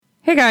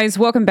Hey guys,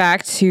 welcome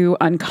back to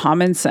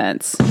Uncommon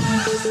Sense.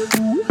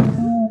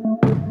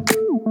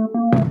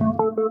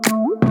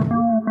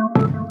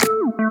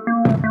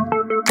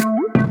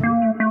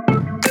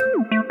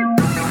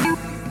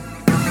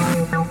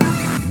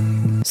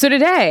 So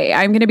today,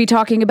 I'm going to be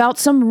talking about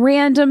some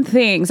random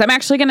things. I'm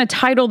actually going to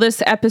title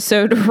this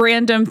episode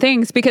Random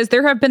Things because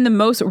there have been the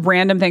most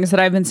random things that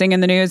I've been seeing in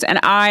the news, and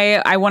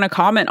I want to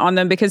comment on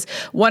them because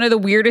one of the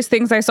weirdest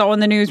things I saw in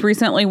the news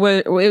recently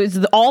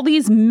was all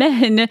these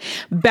men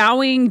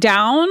bowing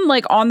down,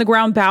 like on the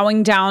ground,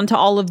 bowing down to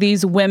all of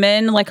these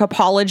women, like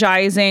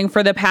apologizing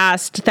for the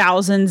past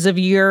thousands of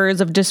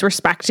years of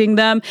disrespecting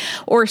them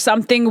or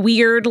something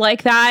weird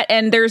like that.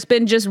 And there's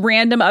been just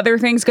random other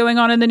things going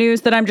on in the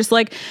news that I'm just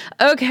like,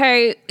 okay,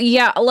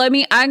 yeah,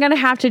 I'm going to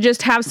have to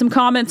just have some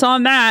comments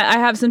on that. I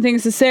have some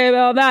things to say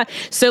about that.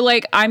 So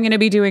I'm going to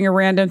be doing a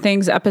Random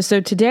Things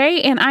episode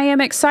today, and I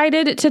am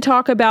excited to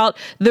talk about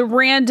the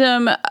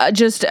random,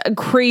 just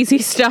crazy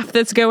stuff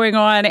that's going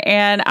on.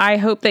 And I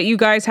hope that you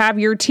guys have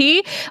your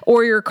tea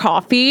or your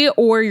coffee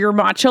or your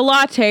matcha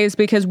lattes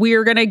because we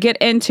are going to get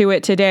into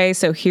it today.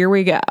 So here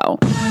we go.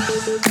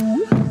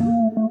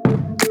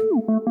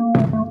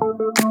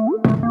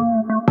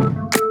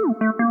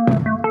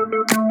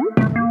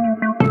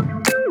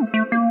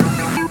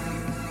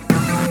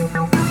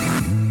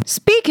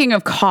 Speaking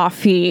of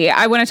coffee,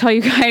 I want to tell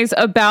you guys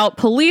about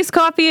Police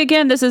Coffee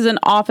again. This is an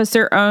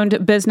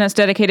officer-owned business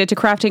dedicated to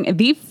crafting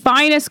the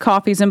finest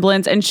coffees and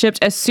blends and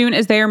shipped as soon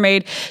as they are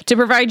made to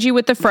provide you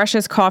with the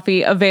freshest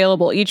coffee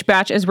available. Each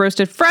batch is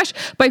roasted fresh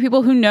by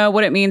people who know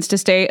what it means to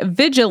stay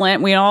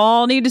vigilant. We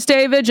all need to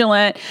stay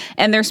vigilant,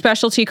 and their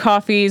specialty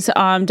coffees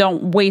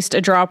don't waste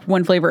a drop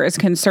when flavor is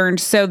concerned.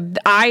 So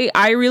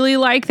I really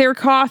like their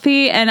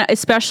coffee, and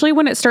especially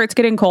when it starts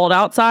getting cold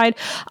outside,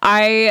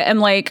 I'm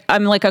like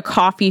a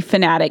coffee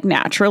fanatic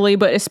naturally,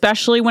 but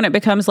especially when it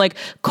becomes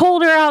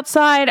colder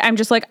outside, I'm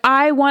just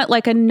I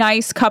want a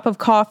nice cup of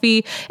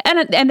coffee,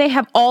 and they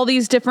have all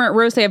these different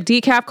roasts. They have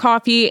decaf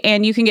coffee,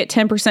 and you can get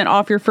 10%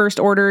 off your first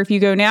order if you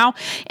go now.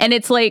 And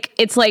it's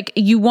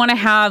you want to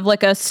have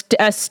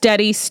a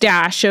steady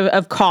stash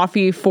of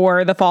coffee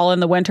for the fall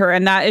and the winter,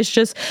 and that is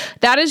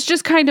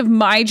just kind of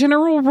my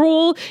general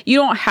rule. You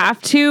don't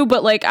have to,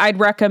 but I'd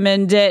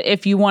recommend it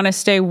if you want to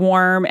stay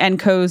warm and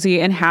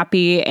cozy and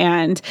happy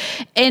and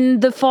in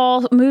the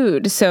fall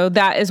mood. So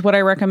that is what I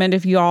recommend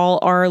if y'all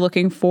are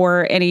looking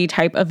for any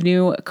type of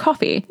new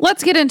coffee.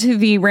 Let's get into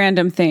the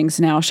random things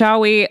now, shall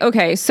we?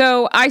 Okay,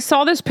 so I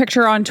saw this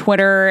picture on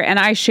Twitter and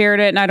I shared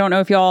it, and I don't know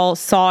if y'all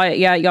saw it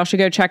yet. Y'all should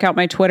go check out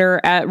my Twitter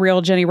at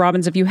Real Jenny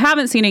Robbins if you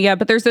haven't seen it yet,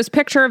 but there's this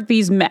picture of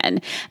these men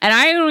and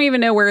I don't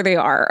even know where they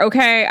are.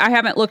 Okay, I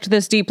haven't looked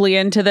this deeply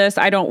into this.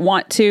 I don't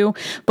want to,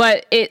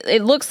 but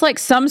it looks like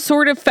some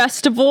sort of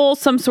festival,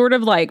 some sort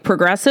of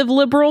progressive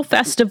liberal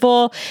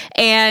festival,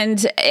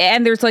 and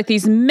there's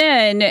these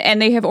men,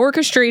 and they have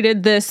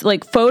orchestrated this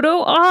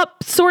photo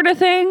op sort of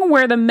thing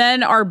where the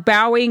men are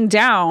bowing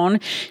down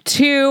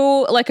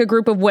to a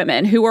group of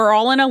women who are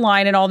all in a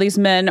line, and all these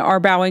men are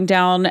bowing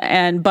down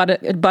and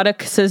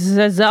buttocks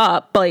is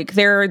up,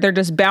 they're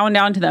just bowing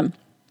down to them.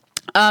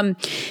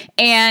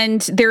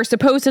 And they're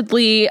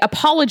supposedly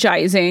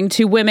apologizing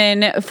to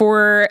women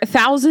for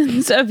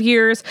thousands of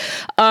years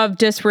of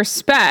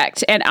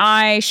disrespect. And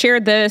I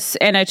shared this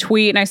in a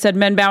tweet, and I said,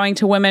 men bowing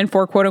to women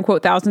for quote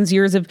unquote thousands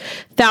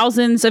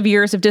of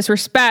years of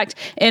disrespect,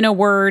 in a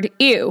word,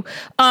 ew.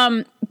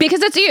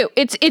 Because it's you.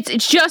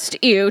 It's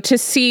just you to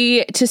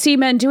see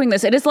men doing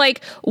this. It is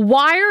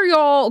why are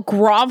y'all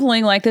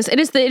groveling like this? It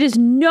is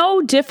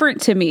no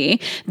different to me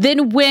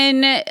than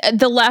when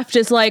the left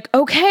is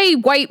okay,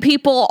 white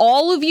people,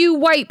 all of you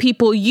white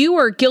people, you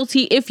are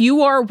guilty. If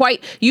you are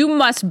white, you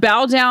must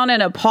bow down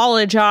and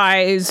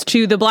apologize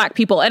to the black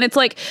people. And it's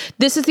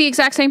this is the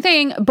exact same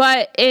thing,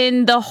 but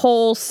in the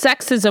whole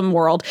sexism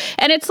world.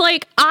 And it's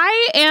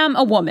I am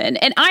a woman,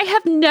 and I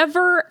have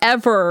never,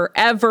 ever,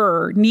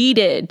 ever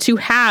needed to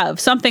have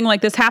something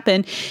like this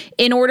happen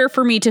in order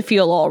for me to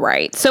feel all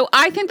right. So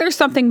I think there's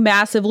something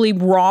massively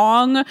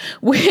wrong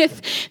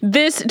with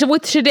this,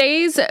 with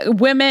today's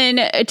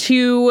women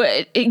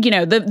to,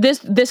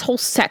 this whole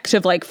sect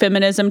of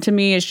feminism to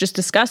me is just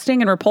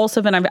disgusting and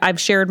repulsive. And I've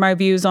shared my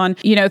views on,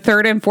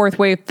 third and fourth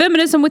wave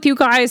feminism with you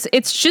guys.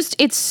 It's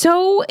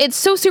so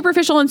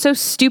superficial and so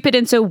stupid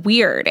and so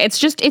weird.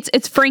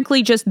 It's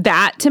frankly just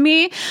that to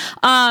me.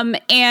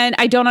 And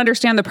I don't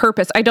understand the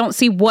purpose. I don't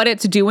see what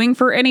it's doing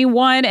for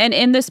anyone. And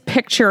in this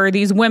picture,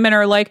 these women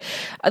are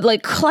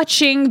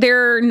clutching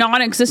their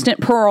non-existent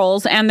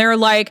pearls, and they're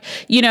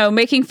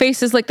making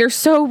faces they're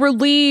so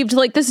relieved,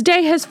 this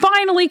day has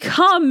finally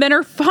come, men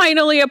are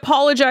finally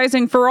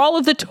apologizing for all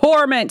of the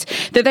torment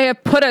that they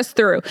have put us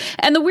through.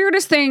 And the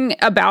weirdest thing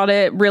about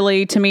it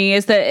really to me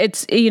is that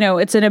it's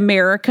in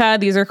America.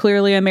 These are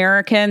clearly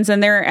Americans,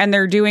 and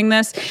they're doing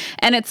this,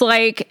 and it's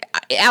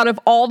out of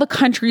all the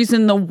countries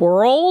in the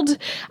world,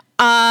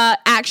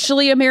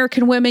 Actually,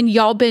 American women,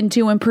 y'all been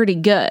doing pretty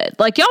good.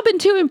 Like, y'all been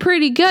doing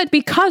pretty good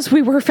because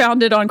we were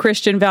founded on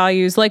Christian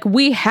values. Like,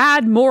 we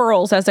had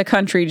morals as a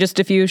country just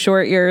a few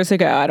short years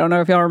ago. I don't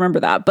know if y'all remember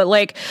that, but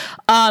like,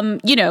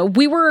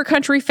 we were a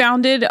country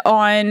founded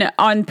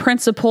on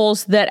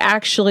principles that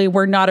actually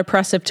were not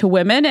oppressive to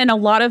women, and a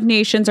lot of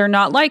nations are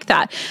not like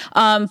that.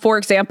 For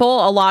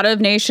example, a lot of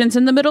nations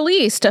in the Middle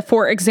East.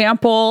 For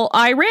example,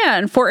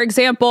 Iran. For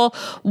example,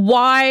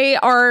 why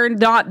are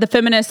not the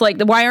feminists, like,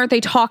 why aren't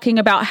they talking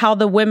about how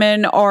the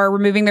women are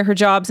removing their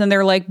hijabs and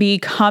they're like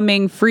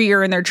becoming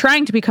freer, and they're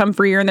trying to become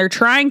freer, and they're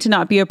trying to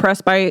not be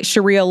oppressed by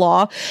Sharia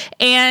law?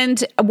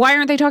 And why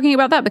aren't they talking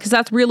about that? Because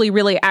that's really,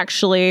 really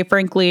actually,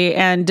 frankly,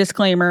 and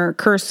disclaimer,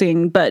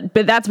 cursing, but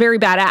that's very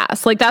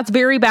badass. Like, that's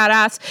very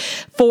badass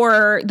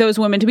for those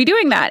women to be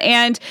doing that.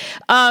 And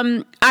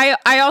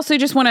I also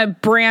just want to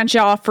branch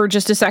off for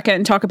just a second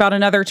and talk about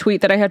another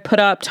tweet that I had put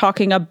up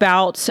talking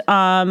about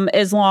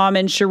Islam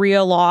and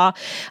Sharia law.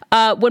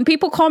 When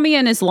people call me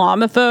an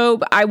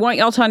Islamophobe, I want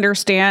y'all to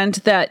understand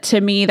that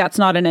to me, that's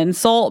not an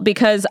insult,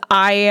 because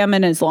I am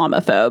an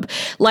Islamophobe.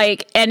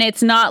 Like, and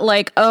it's not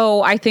like,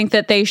 oh, I think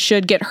that they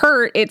should get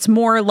hurt. It's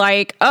more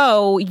like,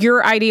 oh,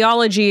 your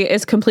ideology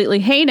is completely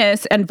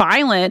heinous and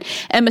violent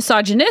and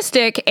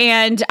misogynistic,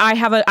 and I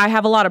have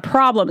a lot of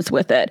problems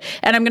with it.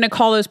 And I'm going to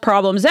call those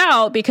problems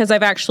out because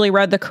I've actually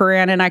read the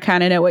Quran and I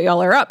kind of know what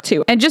y'all are up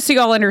to. And just so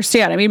y'all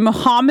understand, I mean,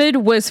 Muhammad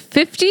was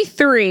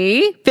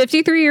 53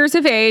 years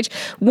of age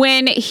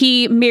when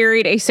he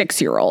married a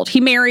 6-year-old.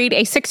 He married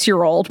a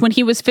 6-year-old. When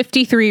he was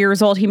 53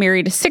 years old, he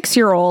married a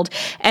 6-year-old.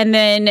 And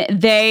then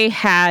they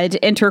had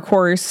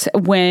intercourse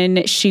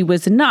when she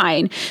was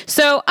 9.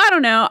 So I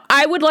don't know.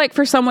 I would like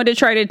for someone to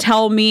try to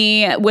tell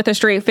me with a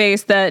straight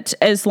face that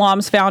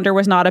Islam's founder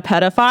was not a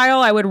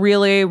pedophile. I would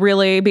really,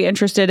 really be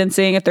interested in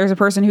seeing if there's a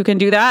person who can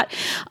do that,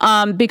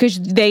 because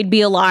they'd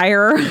be a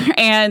liar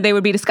and they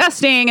would be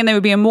disgusting and they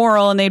would be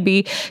immoral and they'd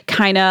be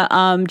kind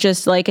of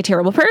just like a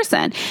terrible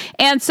person.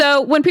 And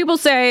so when people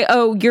say,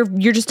 oh,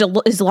 you're just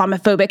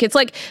Islamophobic, it's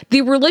like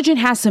the religion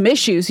has some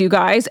issues, you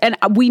guys, and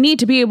we need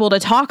to be able to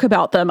talk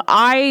about them.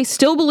 I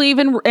still believe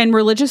in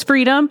religious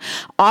freedom.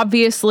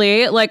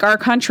 Obviously, like, our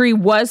country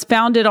was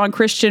founded on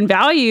Christian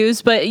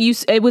values, but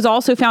it was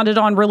also founded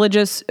on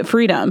religious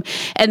freedom.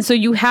 And so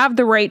you have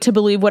the right to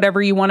believe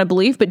whatever you want to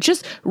believe, but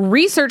just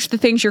research the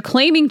things you're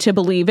claiming to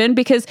believe in,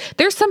 because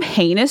there's some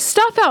heinous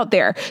stuff out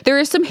there. There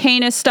is some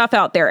heinous stuff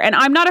out there. And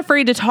I'm not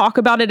afraid to talk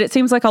about it. It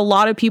seems like a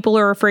lot of people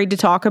are afraid to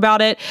talk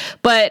about it,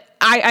 but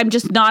I'm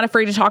just not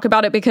afraid to talk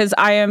about it because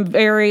I'm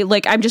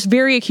just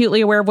very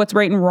acutely aware of what's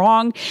right and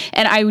wrong.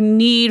 And I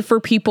need for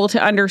people to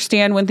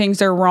understand when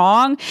things are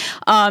wrong,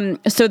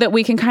 so that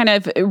we can kind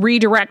of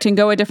redirect and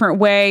go a different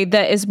way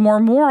that is more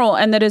moral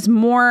and that is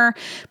more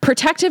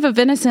protective of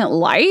innocent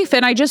life.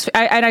 And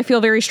I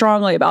feel very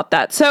strongly about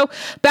that. So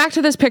back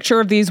to this picture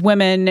of these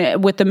women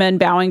with the men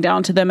bowing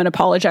down to them and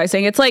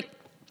apologizing. It's like,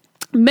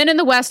 men in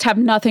the West have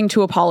nothing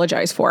to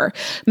apologize for.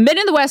 Men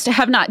in the West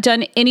have not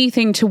done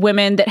anything to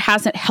women that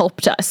hasn't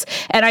helped us.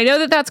 And I know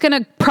that that's going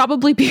to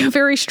probably be a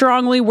very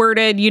strongly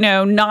worded,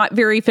 not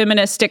very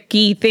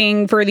feministic-y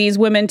thing for these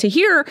women to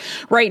hear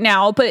right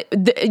now. But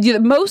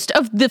most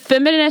of the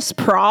feminist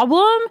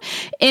problem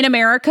in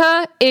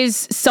America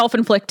is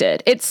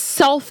self-inflicted. It's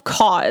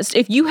self-caused.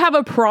 If you have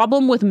a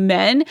problem with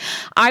men,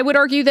 I would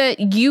argue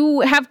that you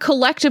have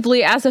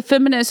collectively, as a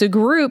feminist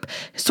group,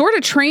 sort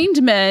of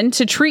trained men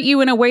to treat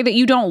you in a way that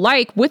you don't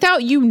like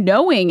without you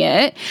knowing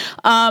it.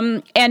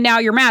 And now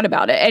you're mad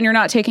about it and you're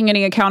not taking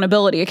any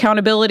accountability.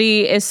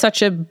 Accountability is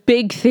such a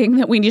big thing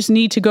that we just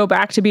need to go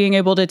back to being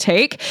able to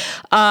take.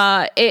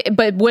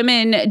 But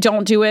women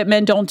don't do it.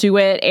 Men don't do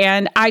it.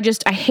 And I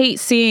hate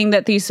seeing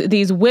that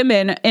these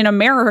women in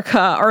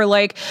America are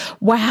like,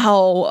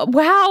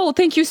 wow,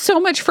 thank you so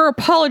much for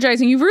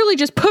apologizing. You've really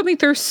just put me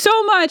through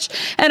so much.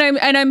 And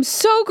I'm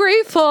so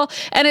grateful.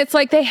 And it's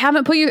like, they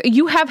haven't put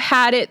you have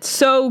had it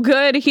so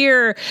good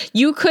here.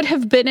 You could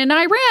have been in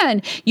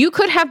Iran. You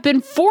could have been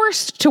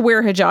forced to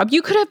wear hijab.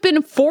 You could have been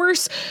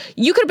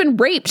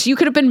raped. You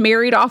could have been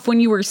married off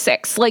when you were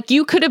 6. Like,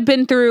 you could have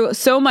been through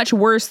so much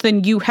worse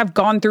than you have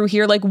gone through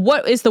here. Like,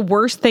 what is the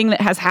worst thing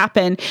that has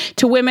happened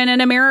to women in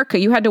America?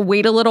 You had to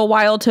wait a little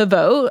while to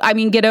vote. I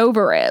mean, get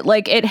over it.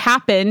 Like, it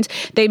happened.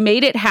 They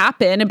made it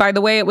happen. And by the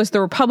way, it was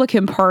the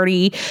Republican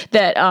Party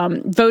that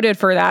voted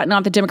for that,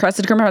 not the Democrats.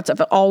 The Democrats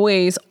have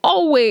always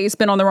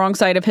been on the wrong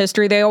side of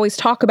history. They always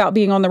talk about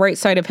being on the right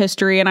side of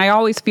history. And I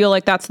always feel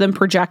like that's them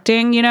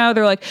projecting,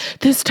 they're like,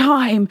 this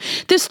time,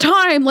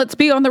 let's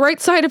be on the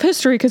right side of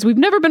history because we've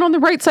never been on the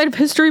right side of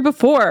history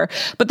before.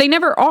 But they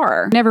never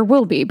are, never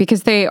will be,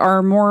 because they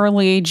are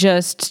morally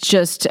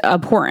just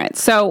abhorrent.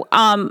 So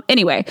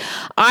anyway,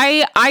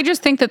 I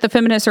just think that the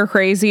feminists are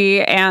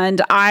crazy,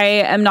 and I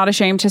am not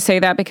ashamed to say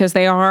that because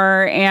they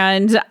are.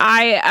 And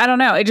I don't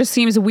know, it just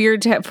seems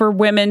weird for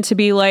women to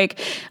be like,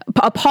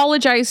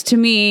 apologize to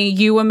me,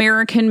 you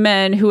American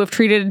men who have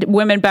treated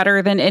women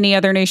better than any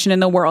other nation in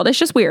the world. It's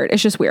just weird. weird.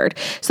 It's just weird.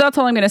 So that's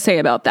all I'm going to say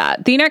about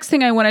that. The next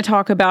thing I want to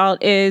talk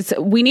about is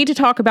we need to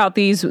talk about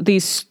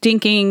these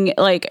stinking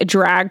like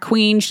drag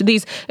queen,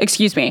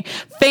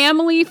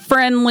 family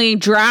friendly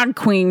drag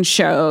queen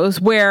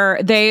shows where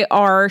they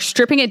are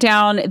stripping it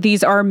down.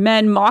 These are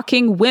men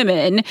mocking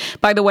women.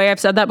 By the way, I've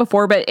said that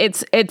before, but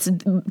it's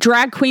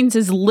drag queens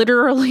is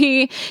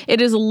literally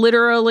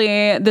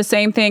the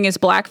same thing as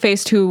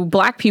blackface to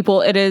black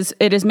people. It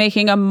is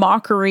making a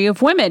mockery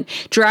of women.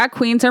 Drag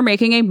queens are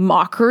making a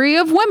mockery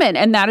of women,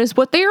 and that is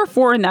what they are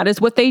for, and that is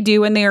what they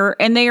do, and they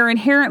are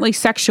inherently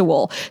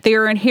sexual. They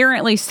are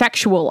inherently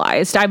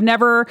sexualized. I've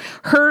never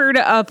heard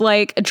of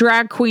like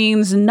drag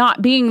queens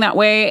not being that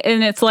way,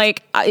 and it's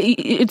like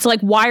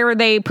why are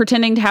they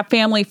pretending to have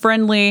family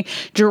friendly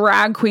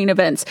drag queen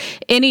events?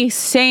 Any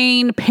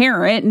sane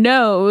parent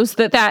knows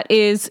that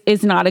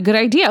is not a good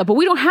idea, but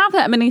we don't have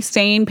that many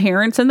sane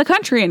parents in the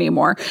country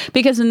anymore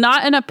because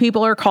not enough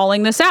people are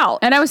calling this out.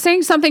 And I was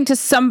saying something to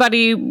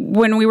somebody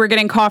when we were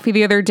getting coffee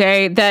the other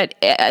day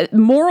that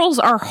morals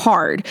are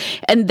hard,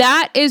 and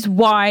that is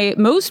why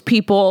most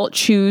people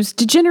choose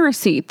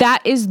degeneracy.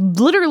 That is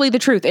literally the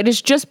truth. It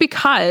is just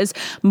because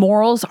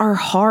morals are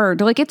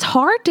hard. Like, it's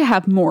hard to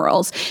have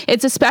morals.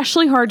 It's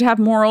especially hard to have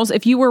morals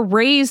if you were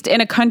raised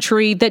in a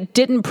country that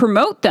didn't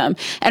promote them.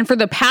 And for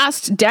the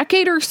past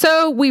decade or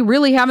so, we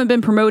really haven't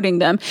been promoting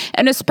them.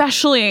 And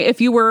especially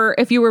if you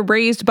were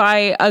raised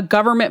by a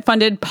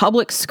government-funded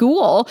public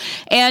school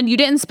and you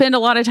didn't spend a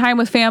lot of time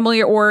with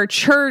family or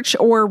church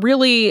or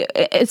really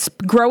it's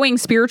growing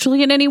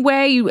spiritually in any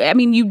way.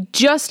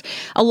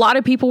 A lot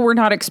of people were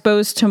not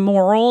exposed to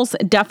morals,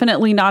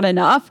 definitely not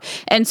enough.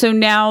 And so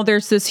now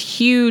there's this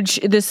huge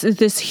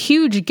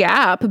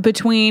gap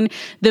between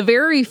the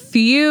very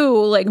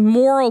few like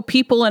moral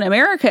people in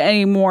America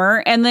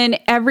anymore and then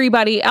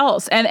everybody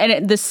else.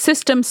 And the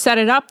system set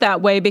it up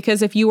that way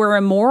because if you are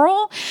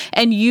immoral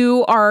and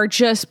you are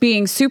just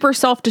being super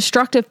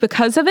self-destructive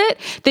because of it,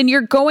 then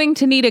you're going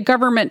to need a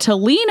government to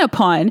lean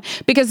upon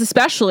because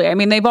especially,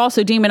 they've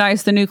also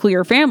demonized the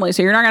nuclear family.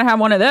 So you're not going to have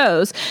one of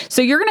those.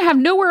 So you're going to have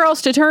nowhere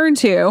else to turn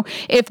to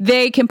if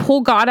they can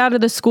pull God out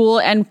of the school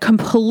and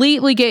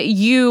completely get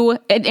you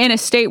in a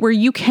state where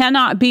you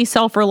cannot be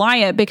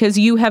self-reliant because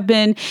you have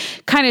been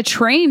kind of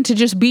trained to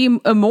just be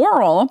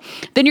immoral,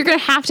 then you're going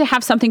to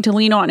have something to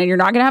lean on and you're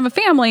not going to have a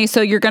family.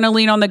 So you're going to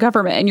lean on the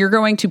government and you're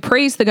going to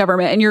praise the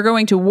government and you're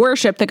going to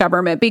worship the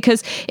government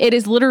because it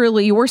is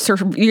literally your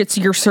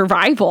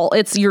survival.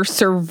 It's your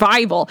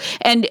survival.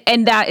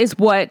 And that is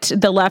what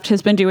the left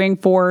has been doing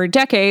for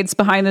decades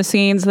behind the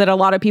scenes that a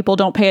lot of people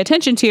don't pay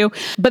attention to.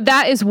 But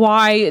that is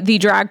why the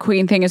drag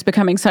queen thing is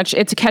becoming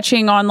it's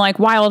catching on like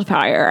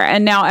wildfire.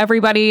 And now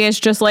everybody is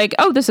just like,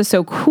 oh, this is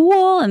so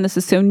cool and this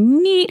is so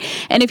neat.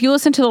 And if you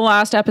listen to the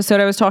last episode,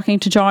 I was talking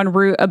to John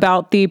Root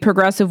about the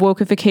progressive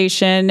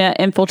wokeification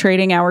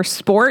infiltrating our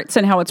sports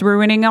and how it's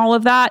ruining all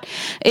of that.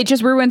 It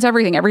just ruins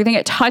everything. Everything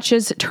it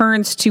touches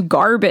turns to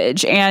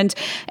garbage. And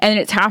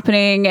it's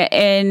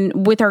happening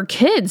with our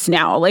kids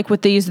now, like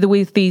with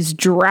these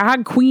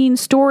drag queen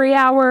story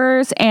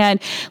hours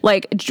and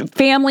like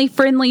family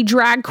friendly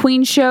drag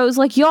queen shows.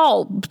 Like,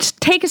 y'all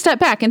take a step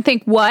back and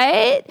think,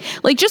 what?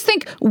 Like, just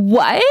think,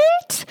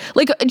 what?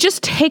 Like,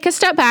 just take a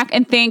step back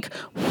and think,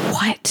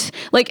 what?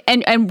 Like,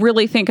 and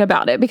really think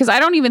about it, because I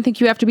don't even think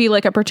you have to be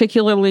like a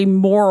particularly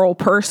moral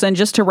person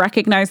just to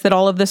recognize that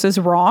all of this is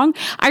wrong.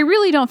 I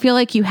really don't feel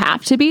like you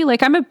have to be.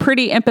 Like, I'm a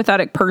pretty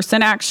empathetic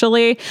person,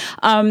 actually.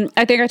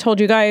 I think I told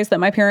you guys that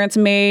my parents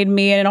made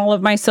me and all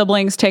of my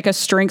siblings take a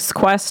strengths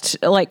quest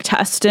like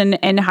test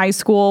in high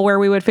school where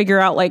we would figure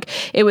out like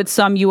it would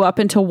sum you up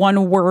into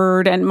one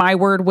word, and my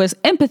word was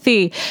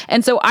empathy.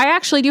 And so I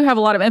actually do have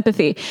a lot of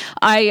empathy.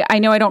 I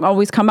know I don't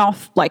always come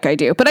off like I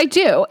do, but I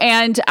do.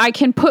 And I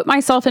can put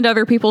myself into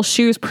other people's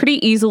shoes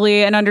pretty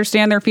easily and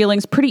understand their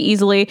feelings pretty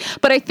easily.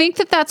 But I think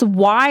that that's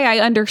why I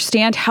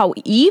understand how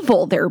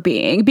evil they're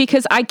being,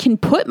 because I can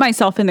put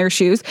myself in their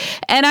shoes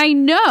and I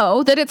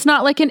know that it's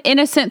not like an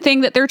innocent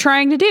thing that they're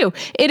trying to do.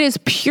 It is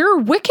pure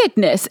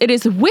wickedness. It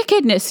is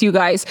wickedness, you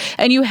guys.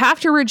 And you have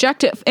to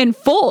reject it in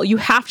full. You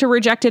have to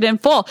reject it in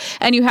full.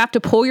 And you have to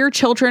pull your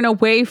children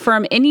away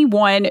from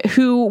anyone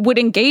who would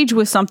engage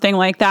with something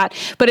like that.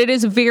 But it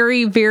is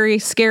very, very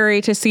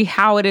scary to see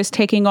how it is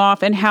taking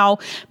off and how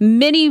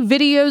many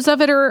videos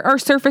of it are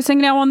surfacing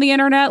now on the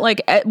internet.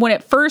 Like when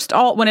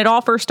it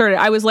all first started,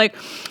 I was like,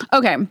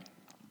 okay,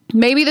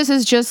 maybe this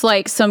is just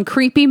like some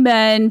creepy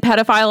men,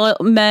 pedophile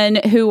men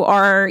who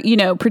are,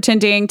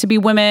 pretending to be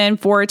women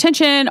for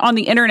attention on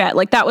the internet.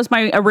 Like, that was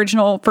my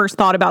original first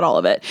thought about all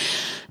of it.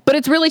 But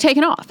it's really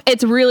taken off.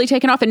 It's really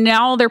taken off. And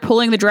now they're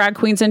pulling the drag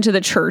queens into the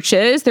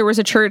churches. There was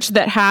a church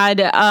that had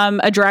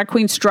a drag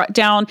queen struck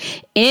down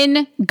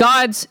in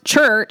God's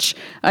church.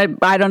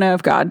 I don't know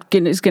if God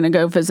is going to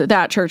go visit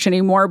that church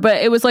anymore,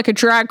 but it was like a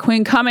drag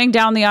queen coming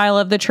down the aisle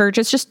of the church.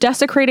 It's just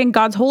desecrating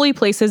God's holy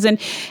places and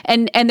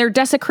they're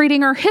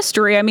desecrating our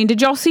history. I mean, did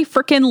y'all see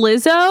freaking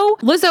Lizzo?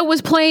 Lizzo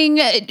was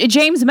playing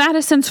James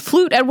Madison's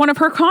flute at one of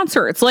her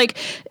concerts. Like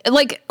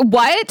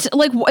what?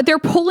 Like, they're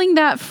pulling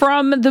that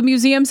from the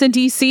museums in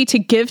DC ability to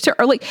give to,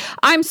 or like,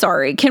 I'm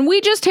sorry, can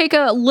we just take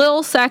a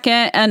little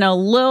second and a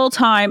little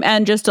time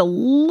and just a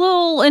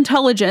little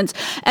intelligence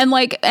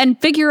and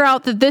figure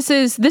out that this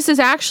is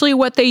actually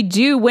what they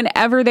do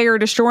whenever they are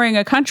destroying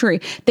a country.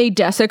 They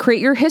desecrate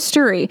your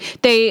history.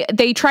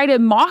 They try to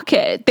mock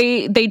it.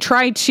 They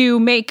try to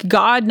make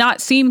God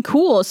not seem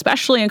cool,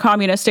 especially in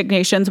communistic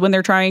nations when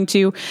they're trying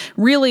to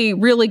really,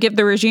 really give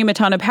the regime a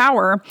ton of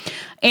power.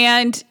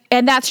 And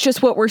that's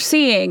just what we're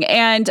seeing.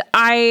 And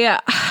I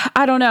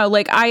don't know,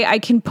 like I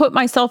can put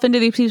myself into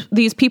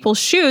these people's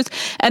shoes.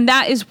 And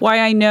that is why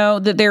I know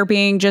that they're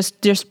being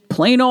just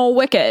plain old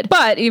wicked.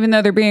 But even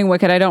though they're being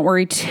wicked, I don't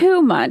worry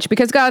too much,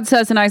 because God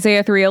says in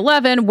Isaiah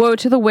 3:11, woe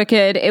to the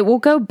wicked, it will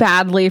go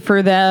badly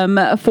for them,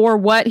 for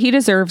what he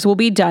deserves will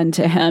be done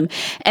to him.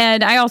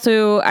 And I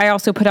also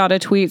put out a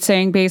tweet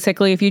saying,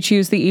 basically, if you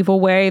choose the evil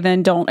way,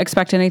 then don't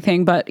expect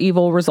anything but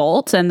evil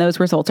results. And those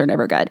results are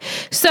never good.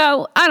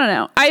 So I don't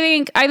know. I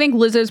think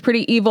Lizzo's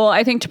pretty evil.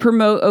 I think to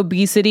promote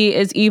obesity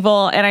is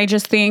evil. And I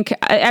just think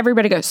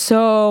everybody got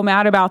so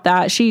mad about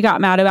that. She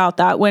got mad about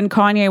that when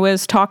Kanye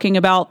was talking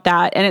about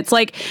that. And it's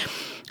like,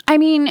 I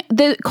mean,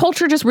 the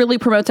culture just really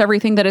promotes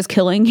everything that is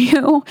killing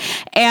you.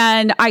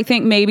 And I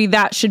think maybe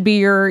that should be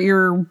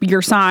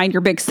your sign,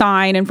 your big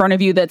sign in front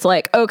of you that's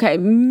like, okay,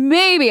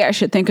 maybe I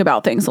should think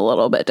about things a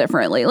little bit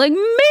differently. Like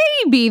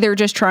maybe they're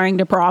just trying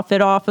to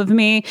profit off of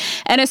me.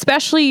 And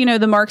especially, you know,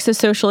 the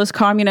Marxist, socialist,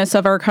 communists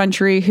of our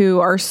country who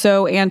are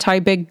so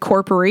anti-big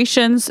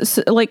corporations,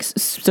 like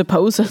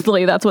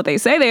supposedly that's what they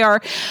say they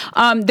are.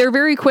 They're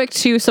very quick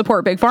to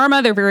support big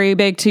pharma. They're very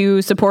big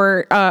to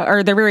support,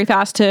 or they're very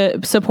fast to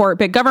support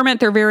big government.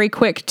 They're very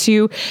quick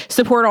to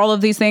support all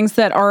of these things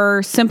that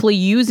are simply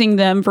using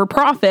them for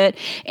profit.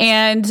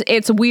 And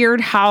it's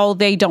weird how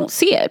they don't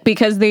see it,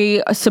 because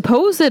they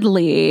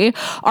supposedly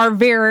are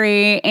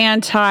very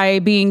anti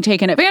being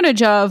taken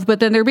advantage of, but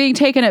then they're being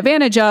taken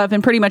advantage of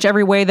in pretty much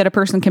every way that a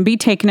person can be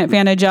taken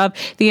advantage of.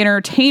 The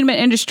entertainment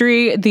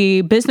industry,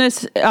 the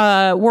business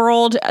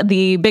world,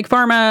 the big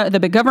pharma,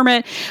 the big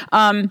government,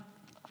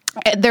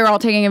 they're all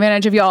taking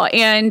advantage of y'all,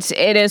 and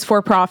it is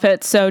for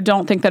profit. So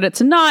don't think that it's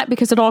not,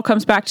 because it all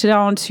comes back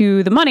down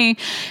to the money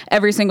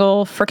every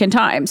single freaking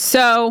time.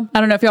 So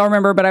I don't know if y'all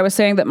remember, but I was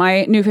saying that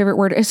my new favorite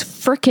word is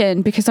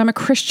frickin', because I'm a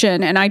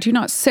Christian and I do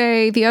not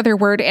say the other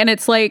word. And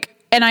it's like,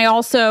 and I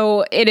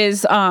also, it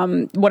is,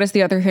 what is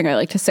the other thing I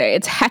like to say?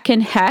 It's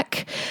heckin'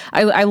 heck.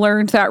 I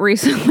learned that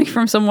recently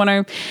from someone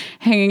I'm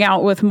hanging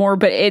out with more,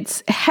 but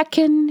it's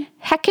heckin'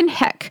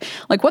 heck.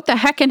 Like, what the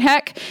heckin'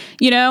 heck?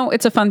 You know,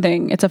 it's a fun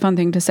thing. It's a fun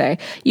thing to say.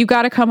 You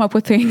got to come up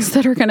with things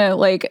that are going to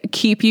like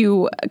keep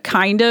you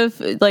kind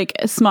of like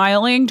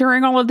smiling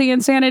during all of the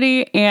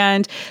insanity,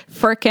 and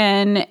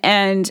frickin'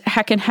 and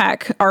heckin'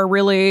 heck are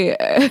really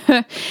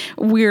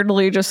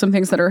weirdly just some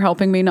things that are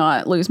helping me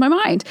not lose my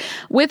mind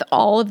with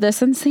all of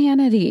this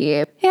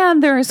insanity.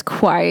 And there's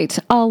quite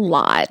a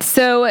lot.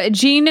 So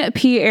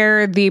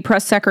Jean-Pierre, the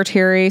press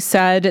secretary,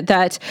 said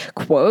that,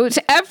 quote,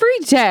 every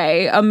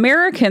day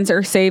Americans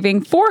are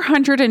saving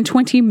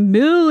 $420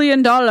 million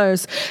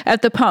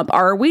at the pump.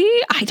 Are we?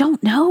 I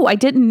don't know. I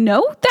didn't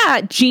know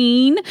that,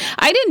 Jean.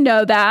 I didn't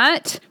know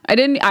that.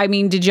 I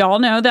mean, did y'all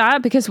know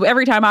that? Because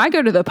every time I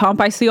go to the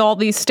pump, I see all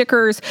these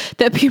stickers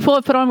that people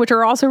have put on, which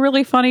are also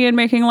really funny and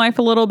making life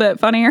a little bit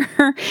funnier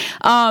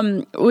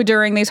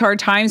during these hard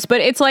times.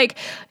 But it's like,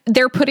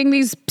 they're putting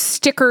these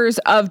stickers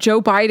of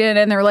Joe Biden,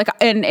 and they're like,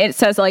 and it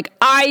says like,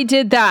 I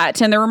did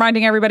that. And they're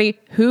reminding everybody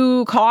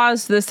who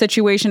caused this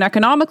situation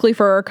economically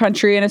for our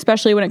country, and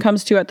especially when it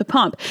comes to at the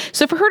pump.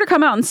 So for her to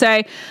come out and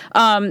say,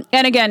 and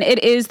again,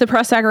 it is the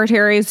press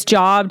secretary's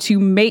job to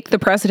make the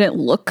president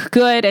look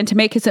good and to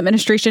make his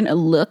administration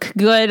look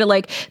good.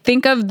 Like,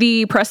 think of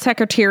the press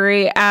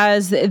secretary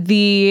as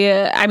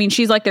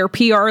she's like their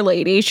PR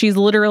lady. She's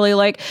literally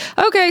like,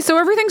 okay, so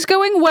everything's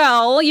going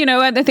well, you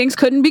know, and things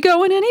couldn't be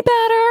going any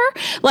better.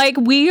 Like,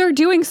 we are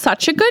doing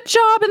such a good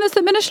job in this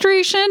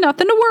administration,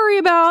 nothing to worry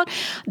about.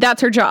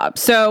 That's her job.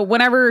 So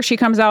whenever she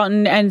comes out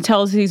and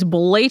tells these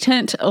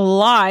blatant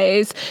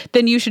lies,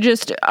 then you should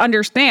just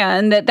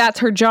understand that that's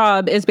her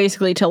job, is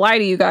basically to lie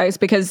to you guys,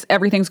 because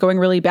everything's going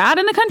really bad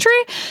in the country.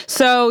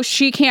 So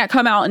she can't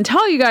come out and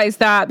tell you guys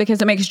that,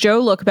 because it makes Joe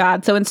look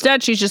bad. So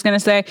instead, she's just going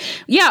to say,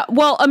 yeah,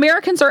 well,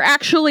 Americans are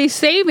actually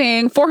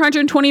saving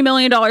 $420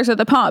 million at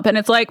the pump. And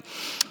it's like,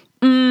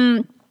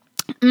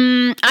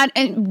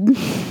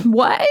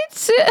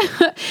 what?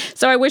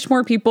 So I wish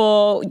more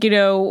people, you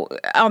know,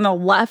 on the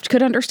left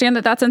could understand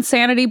that that's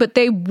insanity, but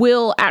they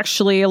will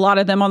actually, a lot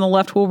of them on the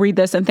left will read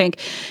this and think,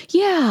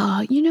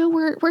 yeah, you know,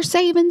 we're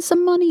saving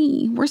some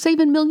money. We're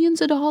saving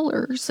millions of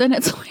dollars. And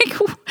it's like,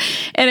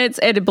 and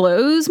it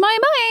blows my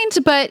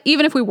mind. But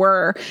even if we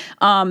were,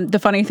 the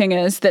funny thing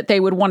is that they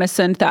would want to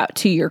send that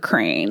to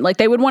Ukraine. Like,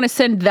 they would want to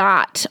send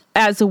that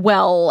as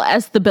well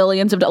as the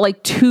billions of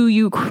like to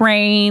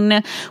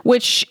Ukraine,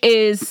 which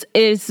is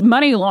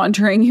money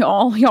laundering,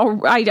 y'all.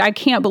 I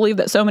can't believe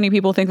that so many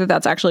people think that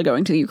that's actually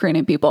going to the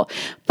Ukrainian people.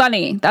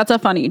 Funny. That's a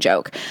funny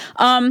joke.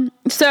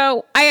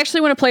 So I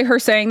actually want to play her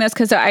saying this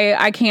because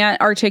I can't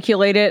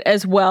articulate it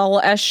as well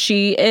as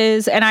she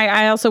is. And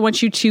I also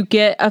want you to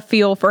get a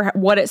feel for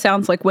what it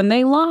sounds like when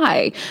they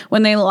lie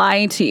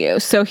to you.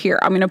 So here,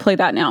 I'm going to play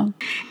that now.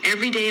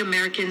 Every day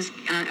Americans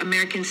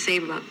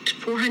save about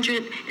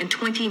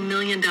 $420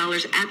 million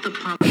at the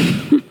pump.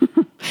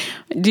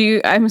 Do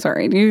you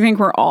think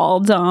we're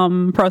all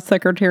dumb, press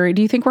secretary?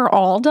 Do you think we're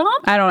all dumb?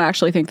 I don't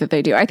actually think that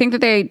they do. I think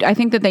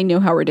that they know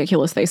how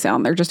ridiculous they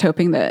sound. They're just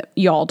hoping that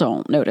y'all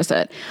don't notice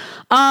it.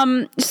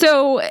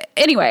 So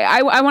anyway,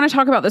 I want to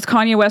talk about this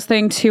Kanye West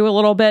thing too a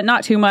little bit,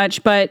 not too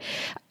much, but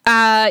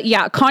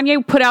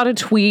Kanye put out a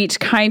tweet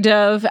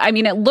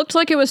it looked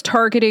like it was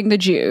targeting the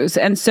Jews.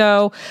 And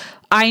so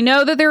I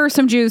know that there are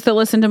some Jews that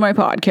listen to my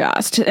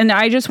podcast, and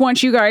I just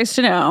want you guys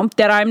to know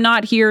that I'm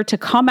not here to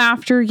come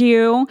after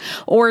you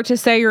or to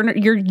say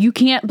you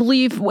can't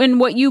believe in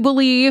what you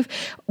believe.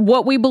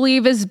 What we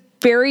believe is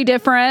very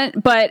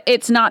different, but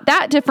it's not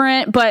that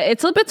different, but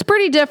it's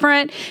pretty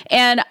different.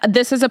 And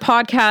this is a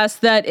podcast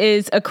that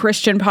is a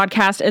Christian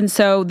podcast. And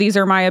so these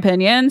are my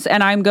opinions,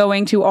 and I'm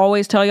going to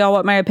always tell y'all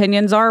what my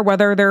opinions are,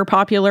 whether they're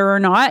popular or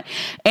not.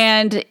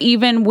 And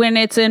even when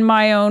it's in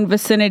my own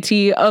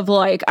vicinity of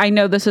like, I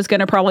know this is going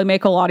to probably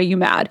make a lot of you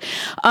mad.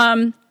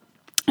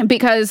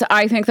 Because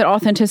I think that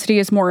authenticity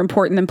is more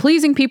important than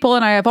pleasing people.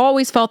 And I have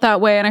always felt that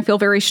way. And I feel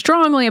very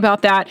strongly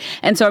about that.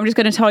 And so I'm just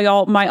going to tell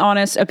y'all my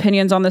honest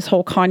opinions on this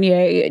whole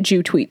Kanye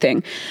Jew tweet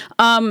thing.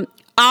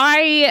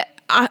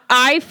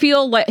 I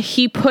feel like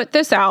he put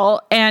this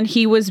out and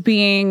he was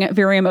being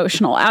very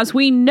emotional. As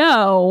we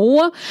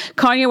know,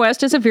 Kanye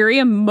West is a very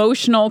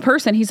emotional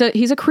person. He's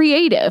a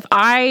creative.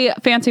 I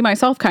fancy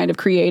myself kind of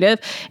creative.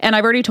 And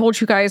I've already told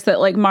you guys that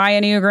like my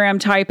Enneagram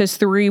type is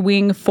 3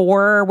 wing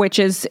 4, which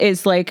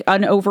is like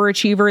an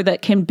overachiever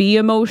that can be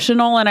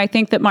emotional. And I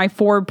think that my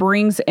 4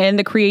 brings in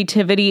the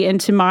creativity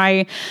into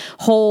my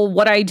whole,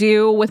 what I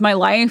do with my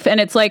life. And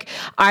it's like,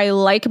 I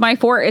like my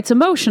 4. It's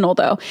emotional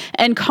though.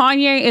 And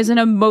Kanye is an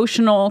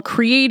emotional,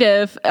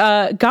 creative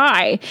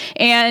guy,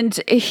 and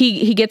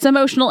he gets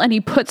emotional and he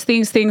puts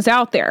these things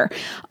out there.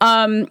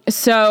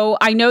 So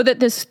I know that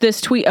this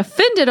tweet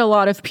offended a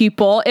lot of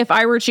people. If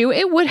I were you,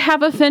 it would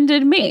have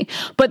offended me.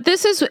 But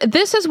this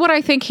is what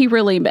I think he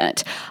really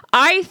meant.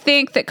 I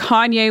think that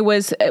Kanye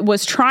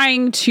was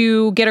trying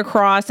to get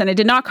across, and it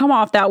did not come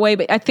off that way,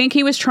 but I think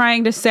he was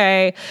trying to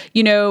say,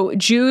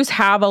 Jews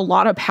have a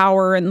lot of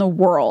power in the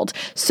world.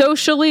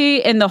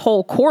 Socially, in the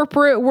whole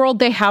corporate world,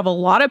 they have a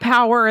lot of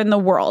power in the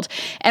world.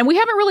 And we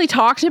haven't really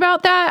talked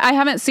about that. I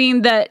haven't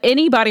seen that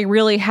anybody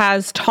really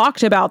has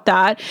talked about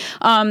that.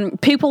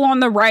 People on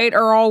the right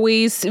are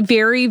always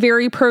very,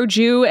 very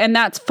pro-Jew, and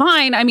that's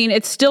fine. I mean,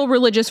 it's still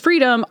religious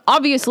freedom.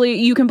 Obviously,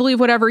 you can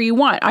believe whatever you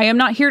want. I am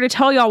not here to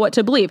tell y'all what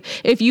to believe.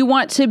 If you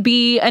want to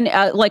be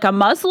like a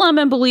Muslim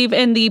and believe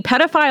in the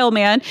pedophile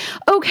man,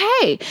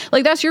 okay,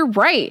 like that's your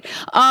right.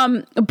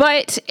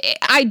 But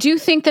I do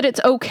think that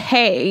it's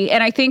okay.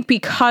 And I think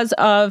because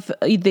of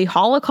the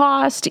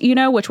Holocaust,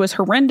 which was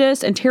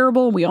horrendous and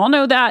terrible, we all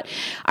know that.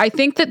 I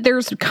think that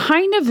there's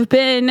kind of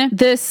been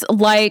this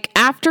like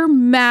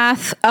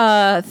aftermath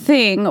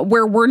thing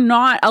where we're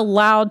not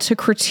allowed to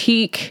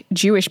critique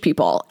Jewish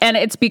people. And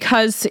it's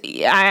because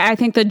I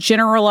think the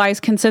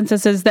generalized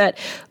consensus is that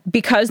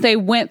because they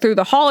went through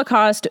the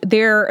Holocaust,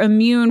 they're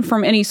immune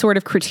from any sort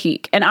of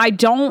critique. And I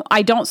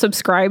don't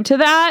subscribe to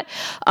that.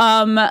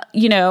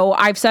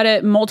 I've said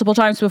it multiple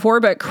times before,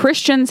 but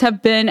Christians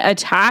have been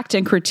attacked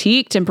and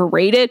critiqued and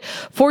berated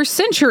for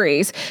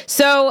centuries.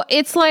 So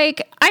it's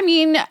like,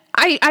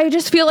 I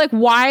just feel like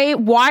why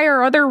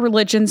are other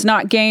religions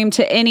not game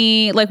to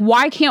any, like,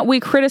 why can't we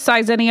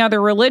criticize any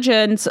other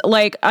religions,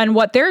 like, on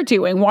what they're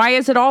doing? Why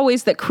is it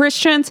always that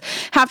Christians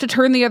have to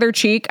turn the other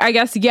cheek? I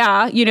guess,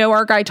 yeah,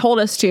 our guy told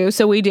us to,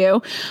 so we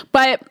do.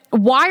 But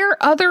why are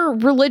other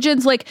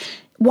religions, like,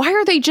 why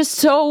are they just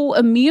so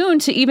immune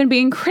to even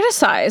being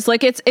criticized?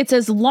 Like it's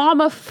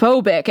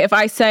Islamophobic if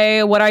I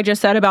say what I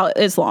just said about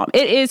Islam.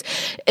 It is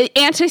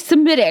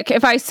anti-Semitic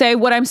if I say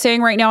what I'm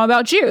saying right now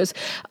about Jews.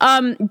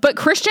 But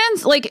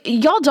Christians, like,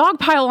 y'all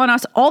dogpile on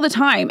us all the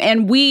time,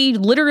 and we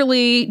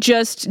literally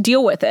just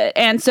deal with it.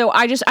 And so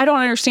I don't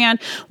understand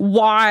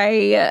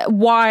why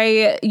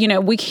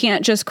we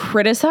can't just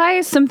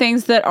criticize some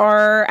things that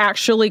are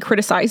actually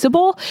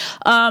criticizable.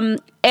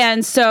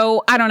 And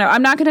so I don't know.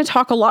 I'm not going to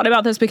talk a lot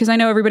about this because I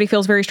know everybody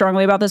feels very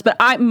strongly about this, but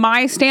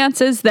my stance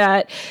is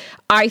that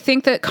I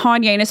think that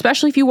Kanye, and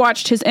especially if you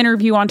watched his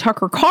interview on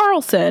Tucker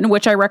Carlson,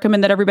 which I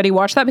recommend that everybody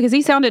watch that because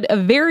he sounded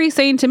very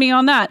sane to me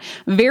on that.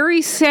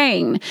 Very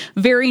sane,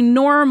 very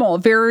normal,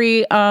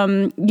 very,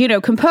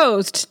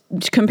 composed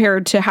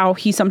compared to how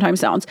he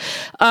sometimes sounds.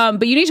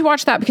 But you need to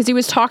watch that because he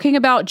was talking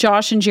about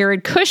Josh and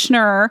Jared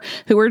Kushner,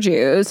 who are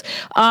Jews,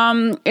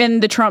 in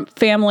the Trump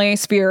family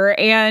sphere,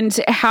 and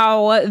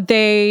how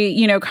they,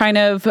 kind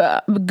of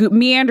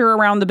meander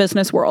around the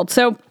business world.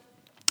 So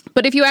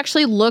But if you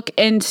actually look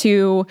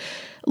into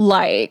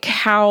like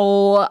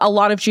how a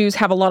lot of Jews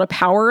have a lot of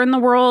power in the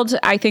world,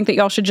 I think that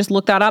y'all should just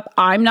look that up.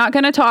 I'm not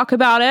going to talk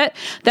about it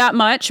that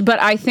much, but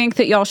I think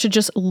that y'all should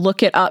just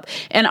look it up.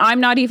 And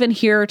I'm not even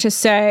here to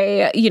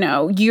say,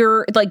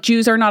 you're like,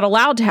 Jews are not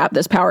allowed to have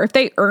this power. If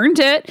they earned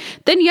it,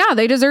 then yeah,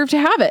 they deserve to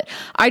have it.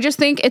 I just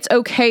think it's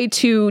okay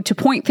to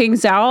point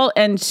things out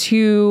and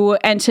to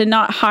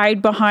not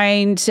hide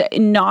behind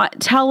not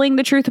telling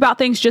the truth about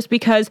things just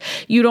because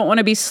you don't want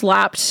to be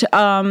slapped.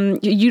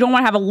 You don't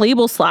want to have a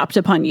label slapped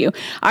upon you.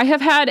 I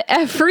have had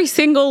every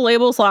single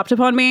label slapped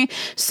upon me.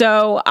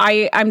 So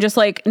I'm just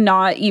like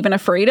not even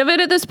afraid of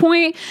it at this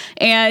point.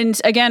 And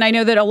again, I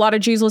know that a lot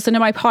of Jews listen to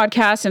my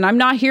podcast, and I'm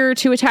not here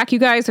to attack you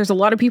guys. There's a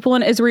lot of people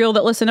in Israel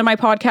that listen to my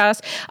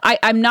podcast.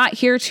 I'm not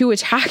here to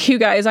attack you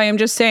guys. I am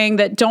just saying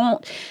that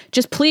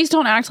please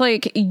don't act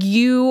like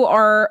you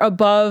are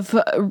above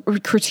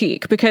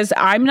critique, because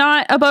I'm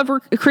not above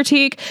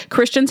critique.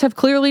 Christians have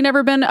clearly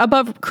never been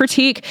above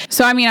critique.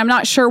 So, I mean, I'm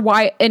not sure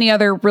why any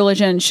other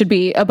religion should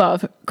be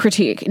above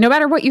critique, no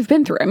matter what you've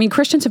been through. I mean,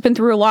 Christians have been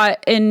through a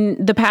lot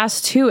in the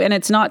past too, and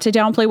it's not to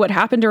downplay what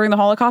happened during the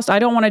Holocaust. I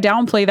don't want to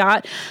downplay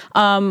that.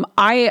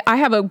 I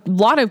have a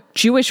lot of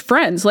Jewish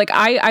friends. Like,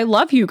 I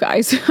love you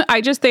guys.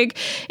 I just think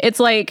it's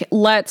like,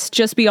 let's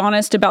just be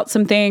honest about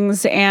some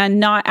things and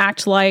not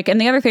act like, and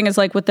the other thing is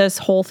like with this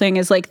whole thing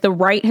is like the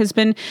right has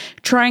been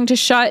trying to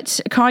shut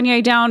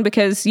Kanye down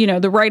because,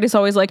 the right is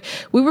always like,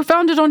 we were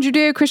founded on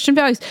Judeo-Christian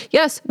values.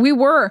 Yes, we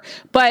were.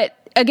 But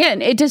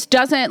again, it just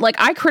doesn't, like,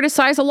 I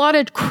criticize a lot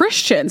of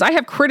Christians. I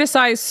have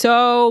criticized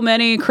so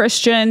many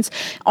Christians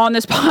on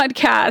this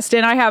podcast,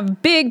 and I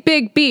have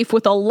big beef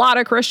with a lot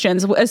of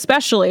Christians,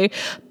 especially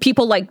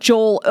people like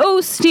Joel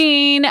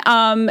Osteen,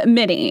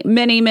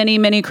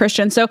 many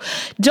Christians. So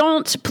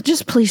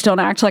please don't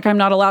act like I'm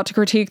not allowed to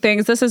critique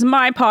things. This is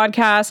my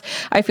podcast.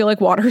 I feel like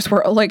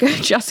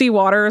Jesse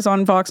Waters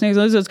on Fox News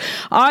says,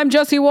 I'm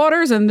Jesse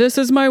Waters and this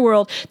is my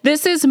world.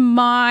 This is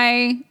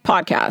my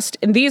podcast,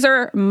 and these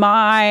are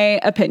my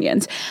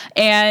opinions.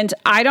 And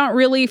I don't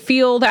really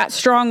feel that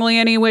strongly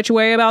any which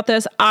way about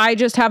this. I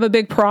just have a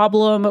big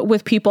problem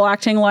with people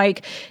acting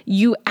like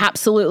you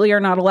absolutely are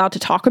not allowed to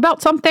talk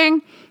about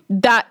something.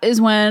 That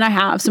is when I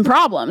have some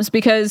problems,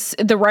 because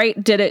the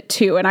right did it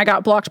too. And I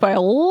got blocked by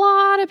a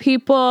lot of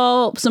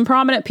people, some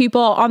prominent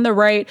people on the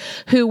right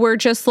who were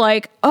just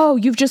like, oh,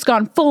 you've just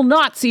gone full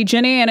Nazi,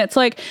 Jenny. And it's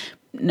like,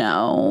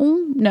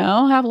 no,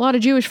 I have a lot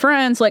of Jewish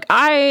friends. Like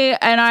I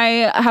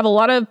have a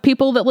lot of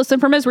people that listen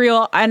from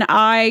Israel, and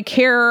I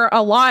care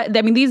a lot.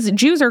 I mean, these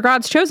Jews are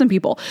God's chosen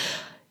people.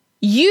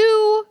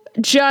 You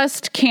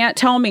just can't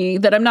tell me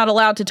that I'm not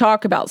allowed to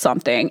talk about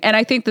something. And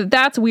I think that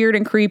that's weird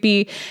and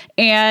creepy.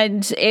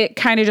 And it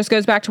kind of just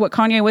goes back to what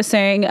Kanye was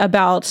saying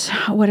about,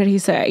 what did he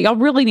say? Y'all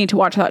really need to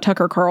watch that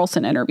Tucker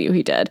Carlson interview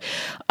he did.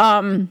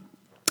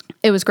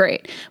 It was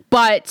great.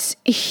 But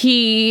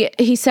he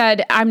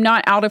said, I'm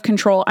not out of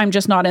control. I'm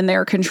just not in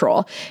their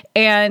control.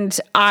 And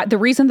the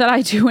reason that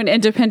I do an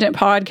independent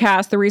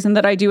podcast, the reason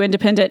that I do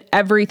independent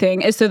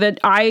everything is so that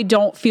I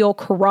don't feel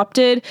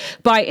corrupted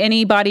by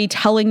anybody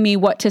telling me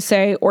what to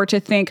say or to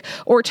think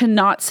or to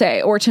not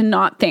say or to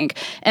not think.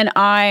 And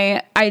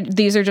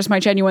these are just my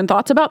genuine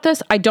thoughts about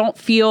this. I don't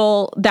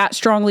feel that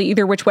strongly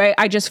either which way.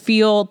 I just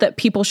feel that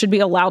people should be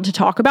allowed to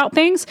talk about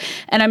things.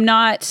 And I'm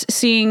not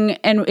seeing,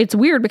 and it's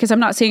weird because I'm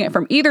not seeing it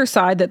from either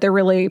side that they're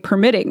really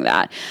permitting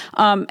that.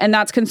 And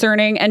that's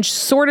concerning and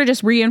sort of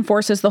just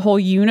reinforces the whole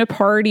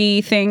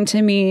uniparty thing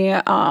to me.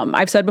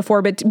 I've said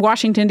before, but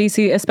Washington,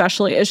 D.C.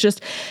 especially, it's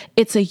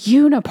a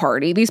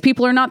uniparty. These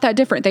people are not that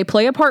different. They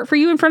play a part for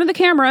you in front of the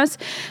cameras.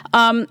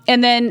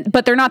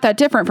 But they're not that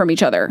different from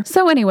each other.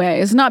 So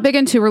anyways, not big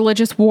into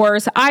religious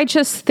wars. I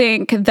just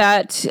think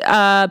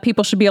that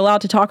people should be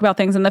allowed to talk about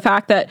things. And the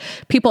fact that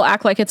people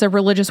act like it's a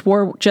religious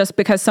war just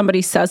because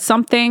somebody says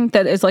something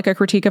that is like a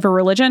critique of a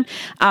religion,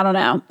 I don't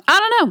know.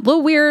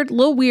 Little weird,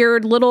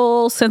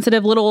 little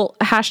sensitive, little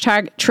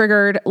hashtag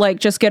triggered, like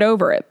just get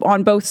over it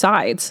on both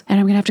sides. And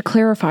I'm going to have to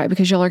clarify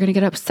because y'all are going to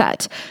get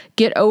upset.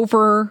 Get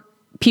over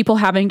people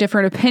having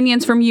different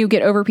opinions from you.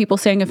 Get over people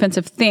saying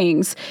offensive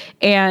things.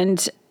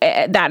 And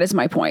that is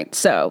my point.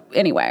 So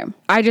anyway,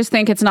 I just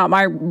think it's not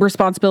my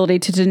responsibility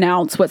to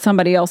denounce what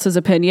somebody else's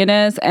opinion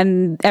is.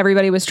 And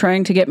everybody was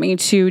trying to get me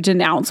to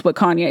denounce what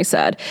Kanye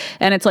said.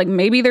 And it's like,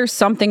 maybe there's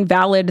something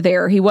valid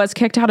there. He was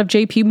kicked out of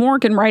JP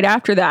Morgan right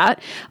after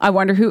that. I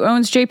wonder who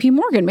owns JP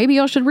Morgan. Maybe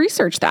y'all should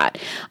research that.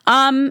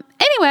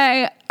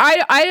 Anyway,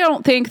 I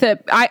don't think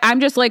that I'm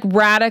just like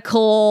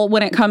radical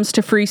when it comes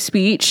to free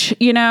speech,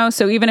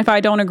 so even if I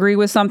don't agree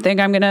with something,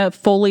 I'm going to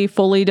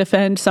fully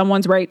defend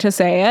someone's right to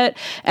say it.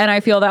 And I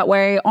feel that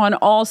way on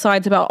all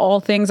sides about all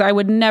things. I would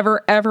would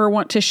never, ever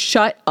want to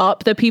shut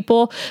up the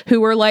people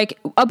who are like,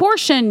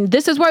 abortion,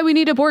 this is why we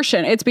need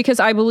abortion. It's because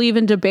I believe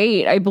in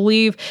debate. I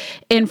believe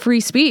in free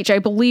speech. I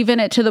believe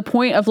in it to the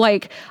point of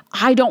like,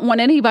 I don't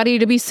want anybody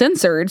to be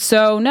censored.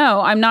 So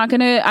no, I'm not going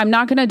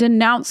to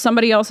denounce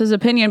somebody else's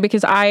opinion,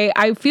 because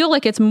I feel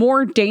like it's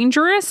more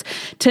dangerous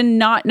to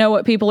not know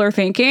what people are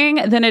thinking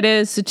than it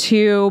is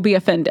to be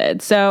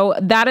offended. So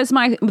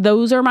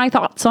those are my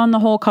thoughts on the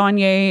whole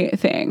Kanye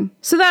thing.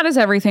 So that is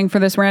everything for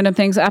this Random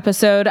Things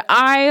episode.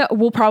 I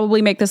will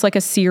probably make this like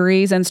a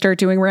series and start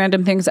doing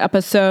Random Things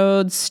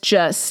episodes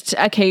just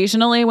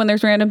occasionally when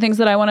there's random things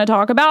that I want to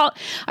talk about.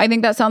 I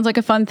think that sounds like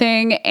a fun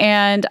thing,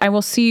 and I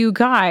will see you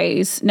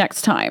guys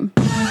next time.